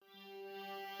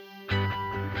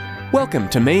Welcome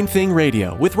to Main Thing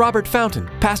Radio with Robert Fountain,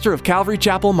 pastor of Calvary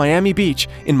Chapel, Miami Beach,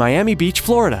 in Miami Beach,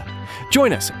 Florida.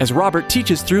 Join us as Robert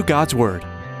teaches through God's Word.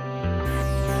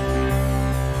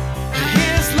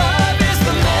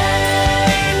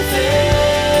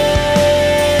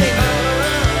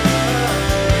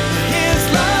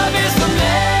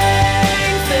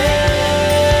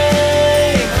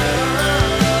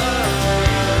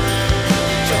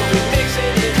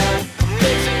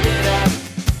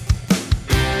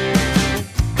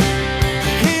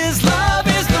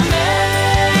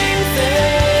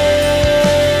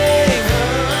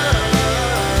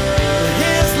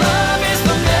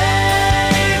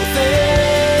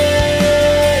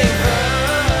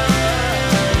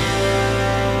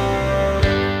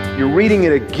 Reading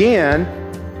it again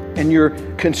and you're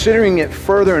considering it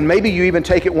further, and maybe you even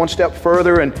take it one step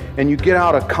further and you get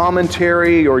out a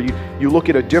commentary, or you look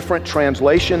at a different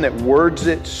translation that words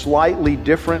it slightly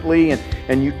differently,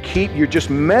 and you're just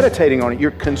meditating on it.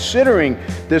 You're considering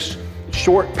this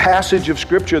short passage of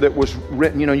Scripture that was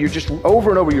written. You're just over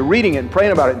and over, you're reading it and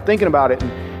praying about it and thinking about it,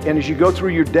 and as you go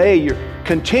through your day, you're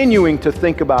continuing to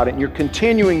think about it, and you're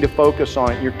continuing to focus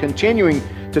on it, you're continuing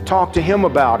to talk to Him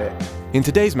about it. In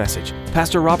today's message,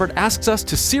 Pastor Robert asks us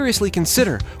to seriously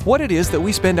consider what it is that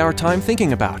we spend our time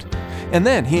thinking about. And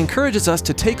then he encourages us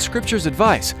to take Scripture's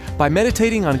advice by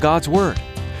meditating on God's Word.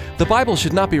 The Bible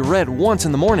should not be read once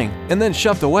in the morning and then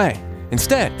shoved away.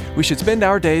 Instead, we should spend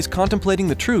our days contemplating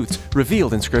the truths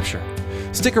revealed in Scripture.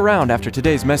 Stick around after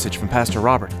today's message from Pastor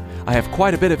Robert. I have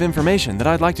quite a bit of information that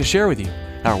I'd like to share with you.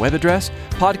 Our web address,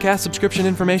 podcast subscription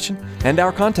information, and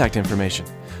our contact information.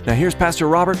 Now here's Pastor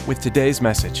Robert with today's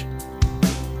message.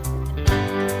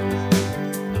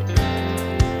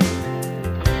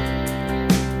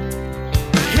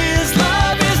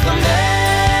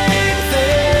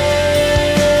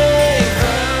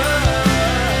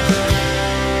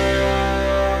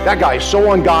 That guy is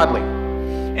so ungodly.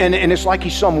 And it's like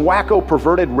he's some wacko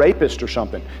perverted rapist or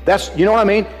something. You know what I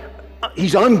mean?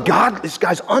 He's ungodly. This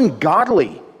guy's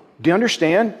ungodly. Do you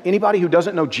understand? Anybody who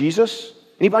doesn't know Jesus,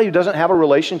 anybody who doesn't have a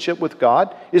relationship with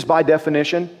God is by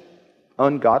definition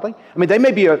ungodly. I mean, they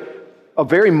may be a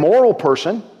very moral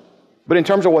person, but in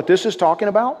terms of what this is talking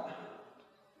about,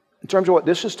 what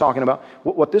this is talking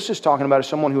about is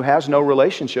someone who has no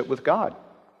relationship with God.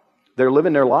 They're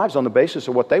living their lives on the basis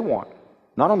of what they want,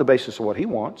 not on the basis of what He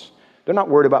wants. They're not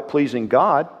worried about pleasing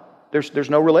God. There's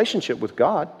no relationship with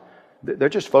God. They're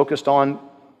just focused on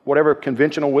whatever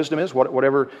conventional wisdom is,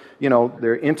 whatever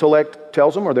their intellect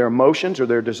tells them, or their emotions, or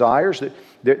their desires.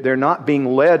 They're not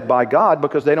being led by God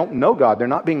because they don't know God. They're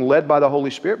not being led by the Holy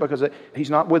Spirit because He's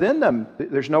not within them.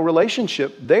 There's no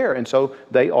relationship there, and so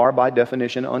they are by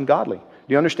definition ungodly. Do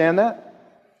you understand that?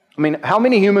 I mean, how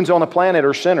many humans on the planet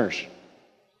are sinners?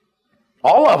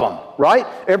 All of them, right?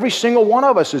 Every single one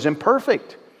of us is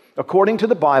imperfect. According to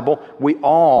the Bible, we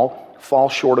all fall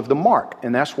short of the mark.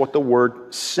 And that's what the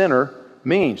word sinner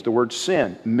means. The word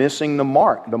sin, missing the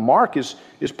mark. The mark is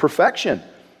perfection.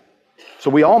 So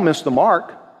we all miss the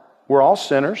mark. We're all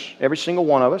sinners, every single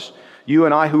one of us. You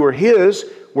and I who are His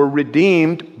were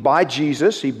redeemed by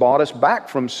Jesus. He bought us back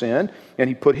from sin, and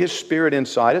He put His Spirit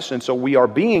inside us. And so we are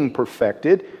being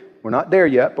perfected. We're not there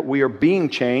yet, but we are being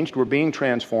changed, we're being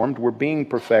transformed, we're being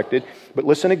perfected. But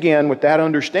listen again with that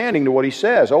understanding to what he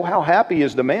says. Oh, how happy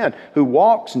is the man who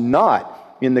walks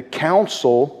not in the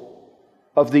counsel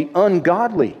of the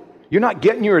ungodly. You're not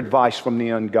getting your advice from the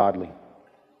ungodly.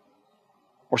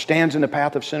 Or stands in the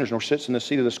path of sinners, nor sits in the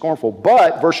seat of the scornful.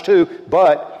 But, verse 2,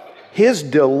 but his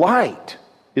delight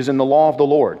is in the law of the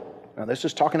Lord. Now this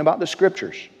is talking about the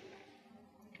Scriptures.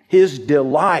 His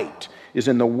delight is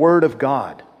in the Word of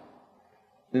God,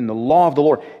 in the law of the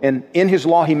Lord. And in His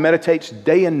law He meditates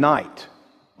day and night.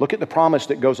 Look at the promise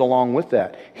that goes along with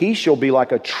that. He shall be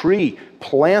like a tree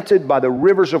planted by the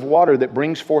rivers of water that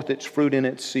brings forth its fruit in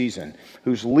its season,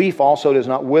 whose leaf also does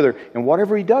not wither, and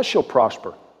whatever he does shall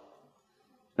prosper.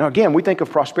 Now again, we think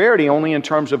of prosperity only in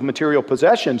terms of material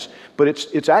possessions, but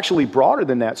it's actually broader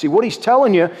than that. See, what he's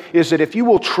telling you is that if you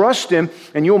will trust Him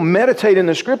and you'll meditate in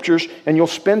the Scriptures and you'll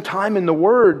spend time in the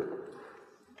Word,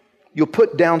 you'll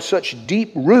put down such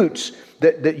deep roots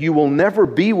that you will never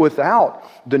be without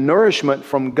the nourishment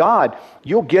from God.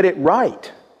 You'll get it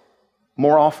right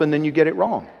more often than you get it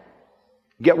wrong.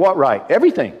 Get what right?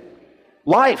 Everything.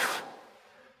 Life.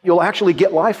 You'll actually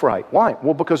get life right. Why?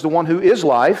 Well, because the one who is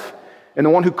life and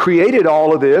the one who created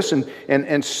all of this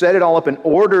and set it all up and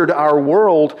ordered our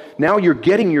world, now you're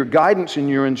getting your guidance and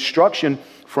your instruction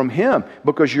from Him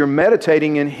because you're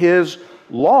meditating in His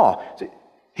law. Do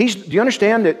you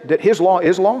understand that His law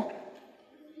is law?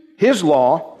 His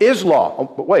law is law. Oh,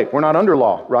 but wait, we're not under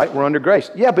law, right? We're under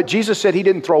grace. Yeah, but Jesus said He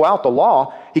didn't throw out the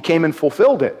law. He came and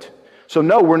fulfilled it. So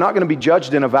no, we're not going to be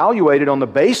judged and evaluated on the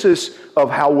basis of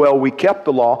how well we kept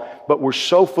the law, but we're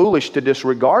so foolish to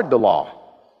disregard the law.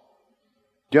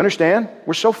 Do you understand?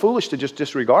 We're so foolish to just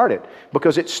disregard it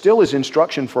because it still is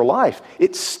instruction for life.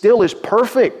 It still is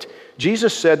perfect.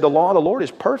 Jesus said the law of the Lord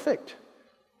is perfect.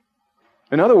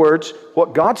 In other words,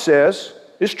 what God says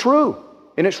is true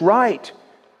and it's right.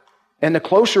 And the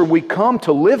closer we come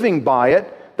to living by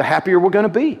it, the happier we're going to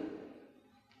be.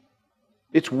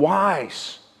 It's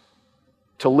wise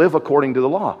to live according to the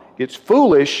law. It's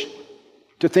foolish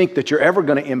to think that you're ever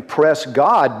going to impress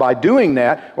God by doing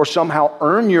that or somehow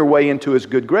earn your way into His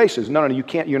good graces. No, you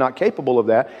can't. You're not capable of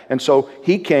that. And so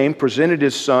He came, presented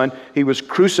His Son. He was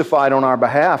crucified on our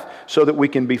behalf so that we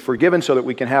can be forgiven, so that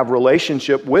we can have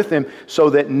relationship with Him, so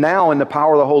that now in the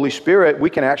power of the Holy Spirit, we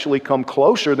can actually come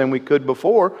closer than we could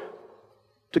before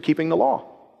to keeping the law.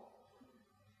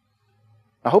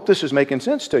 I hope this is making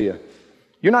sense to you.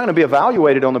 You're not going to be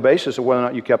evaluated on the basis of whether or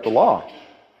not you kept the law.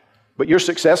 But your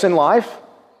success in life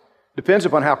depends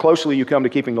upon how closely you come to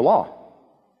keeping the law.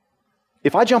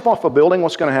 If I jump off a building,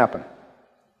 what's going to happen?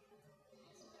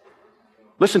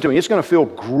 Listen to me, it's going to feel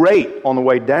great on the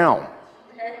way down.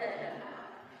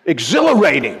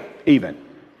 Exhilarating, even.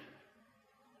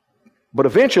 But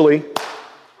eventually,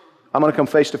 I'm going to come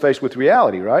face to face with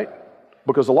reality, right?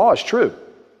 Because the law is true.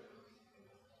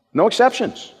 No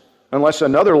exceptions. Unless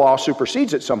another law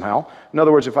supersedes it somehow. In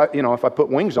other words, if I put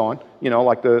wings on,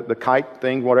 like the kite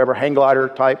thing, whatever, hang glider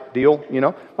type deal,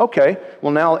 okay.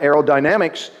 Well, now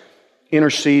aerodynamics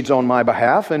intercedes on my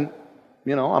behalf, and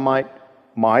I might,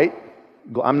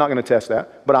 I'm not going to test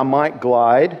that, but I might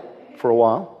glide for a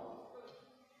while.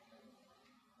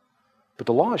 But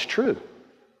the law is true.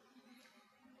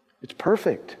 It's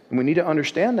perfect, and we need to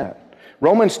understand that.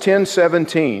 Romans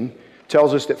 10:17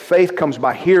 tells us that faith comes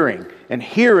by hearing, and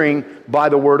hearing by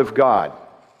the Word of God.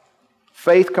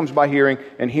 Faith comes by hearing,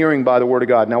 and hearing by the Word of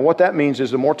God. Now, what that means is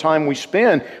the more time we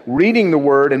spend reading the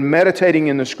Word and meditating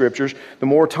in the Scriptures, the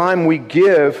more time we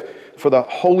give for the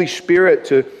Holy Spirit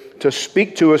to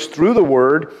speak to us through the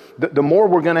Word, the more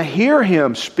we're going to hear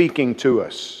Him speaking to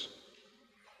us.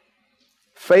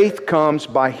 Faith comes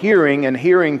by hearing, and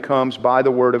hearing comes by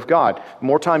the Word of God. The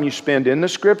more time you spend in the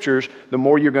Scriptures, the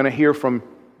more you're going to hear from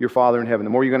your Father in heaven,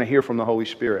 the more you're going to hear from the Holy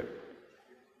Spirit.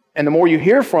 And the more you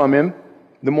hear from Him,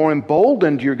 the more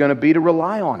emboldened you're going to be to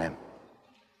rely on Him.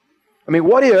 I mean,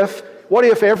 what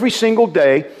if every single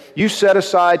day you set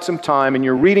aside some time and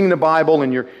you're reading the Bible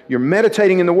and you're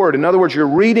meditating in the Word? In other words, you're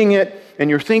reading it and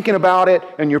you're thinking about it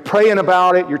and you're praying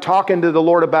about it, you're talking to the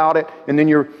Lord about it, and then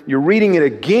you're reading it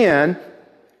again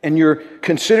and you're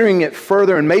considering it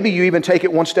further, and maybe you even take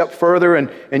it one step further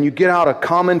and you get out a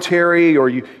commentary, or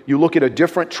you look at a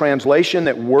different translation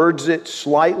that words it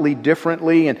slightly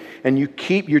differently, and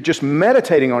you're just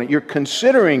meditating on it. You're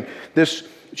considering this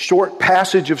short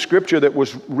passage of Scripture that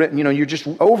was written. You're just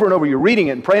over and over, you're reading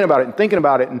it and praying about it and thinking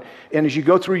about it, and as you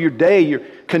go through your day, you're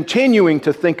continuing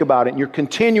to think about it, and you're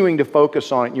continuing to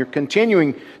focus on it, and you're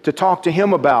continuing to talk to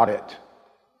Him about it.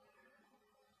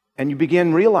 And you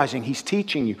begin realizing He's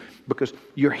teaching you because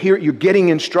you're getting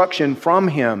instruction from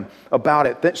Him about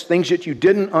it. That's things that you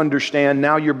didn't understand,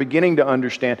 now you're beginning to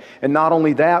understand. And not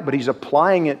only that, but He's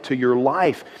applying it to your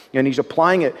life. And He's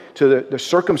applying it to the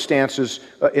circumstances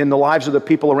in the lives of the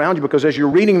people around you. Because as you're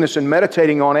reading this and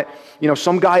meditating on it,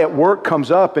 some guy at work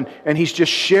comes up and he's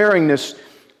just sharing this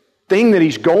thing that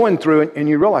he's going through. And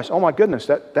you realize, oh my goodness,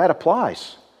 that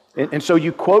applies. And so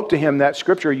you quote to him that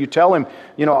Scripture. You tell him,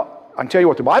 I can tell you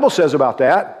what the Bible says about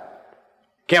that.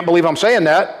 Can't believe I'm saying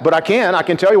that, but I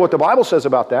can tell you what the Bible says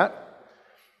about that.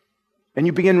 And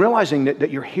you begin realizing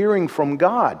that you're hearing from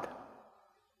God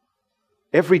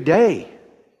every day.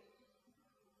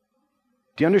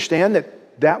 Do you understand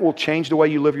that will change the way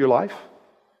you live your life?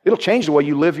 It'll change the way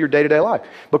you live your day-to-day life.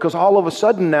 Because all of a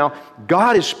sudden now,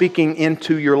 God is speaking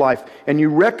into your life. And you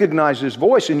recognize His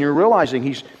voice, and you're realizing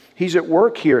He's at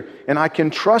work here, and I can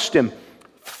trust Him.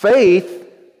 Faith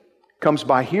comes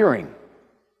by hearing.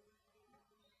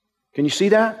 Can you see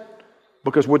that?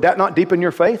 Because would that not deepen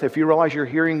your faith if you realize you're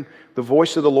hearing the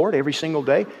voice of the Lord every single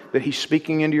day, that He's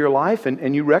speaking into your life,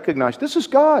 and you recognize this is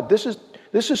God. This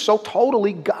is so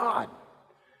totally God.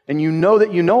 And you know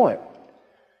that you know it.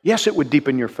 Yes, it would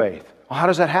deepen your faith. Well, how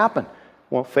does that happen?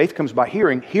 Well, faith comes by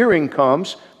hearing. Hearing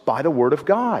comes by the Word of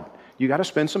God. You got to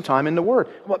spend some time in the Word.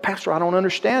 Well, Pastor, I don't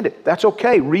understand it. That's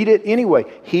okay. Read it anyway.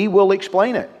 He will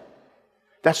explain it.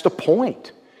 That's the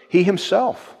point. He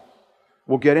Himself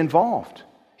will get involved.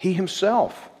 He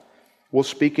Himself will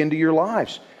speak into your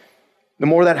lives. The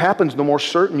more that happens, the more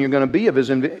certain you're going to be of his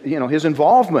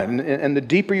involvement. And the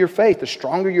deeper your faith, the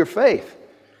stronger your faith.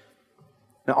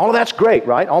 Now, all of that's great,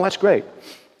 right? All that's great.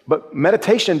 But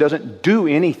meditation doesn't do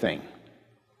anything.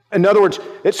 In other words,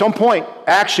 at some point,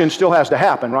 action still has to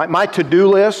happen, right? My to-do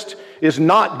list is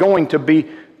not going to be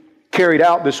carried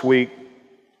out this week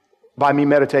by me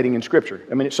meditating in Scripture.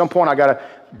 I mean, at some point, I got to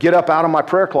get up out of my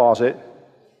prayer closet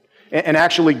and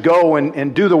actually go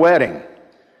and do the wedding.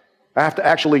 I have to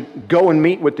actually go and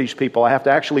meet with these people. I have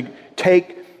to actually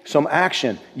take some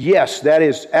action. Yes, that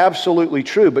is absolutely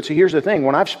true. But see, here's the thing.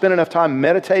 When I've spent enough time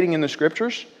meditating in the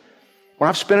Scriptures, when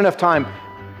I've spent enough time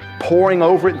poring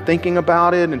over it and thinking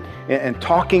about it and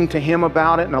talking to Him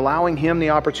about it and allowing Him the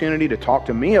opportunity to talk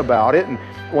to me about it, and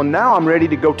well, now I'm ready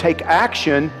to go take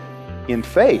action in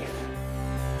faith.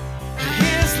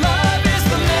 His love is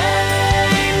the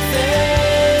main thing.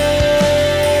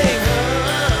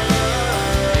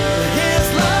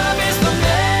 His love is the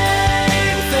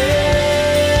main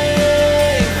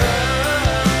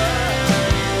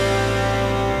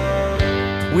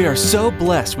thing. We are so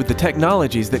blessed with the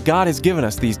technologies that God has given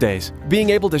us these days. Being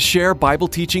able to share Bible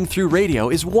teaching through radio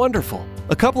is wonderful.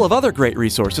 A couple of other great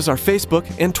resources are Facebook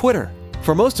and Twitter.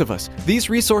 For most of us,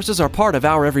 these resources are part of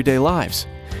our everyday lives.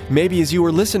 Maybe as you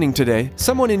were listening today,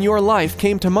 someone in your life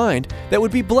came to mind that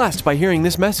would be blessed by hearing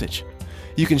this message.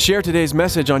 You can share today's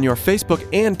message on your Facebook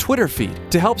and Twitter feed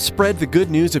to help spread the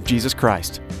good news of Jesus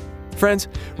Christ. Friends,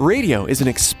 radio is an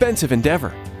expensive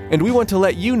endeavor, and we want to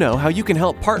let you know how you can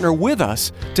help partner with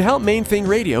us to help Main Thing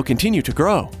Radio continue to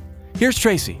grow. Here's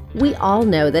Tracy. We all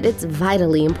know that it's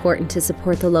vitally important to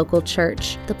support the local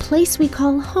church, the place we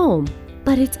call home.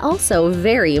 But it's also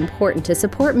very important to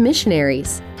support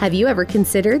missionaries. Have you ever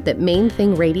considered that Main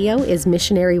Thing Radio is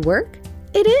missionary work?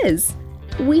 It is.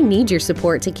 We need your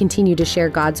support to continue to share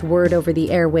God's Word over the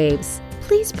airwaves.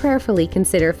 Please prayerfully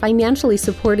consider financially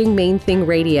supporting Main Thing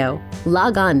Radio.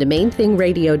 Log on to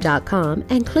mainthingradio.com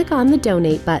and click on the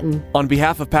donate button. On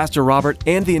behalf of Pastor Robert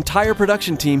and the entire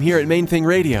production team here at Main Thing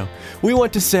Radio, we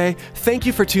want to say thank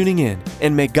you for tuning in,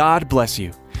 and may God bless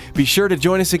you. Be sure to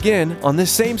join us again on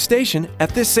this same station at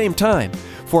this same time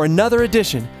for another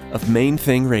edition of Main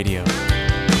Thing Radio.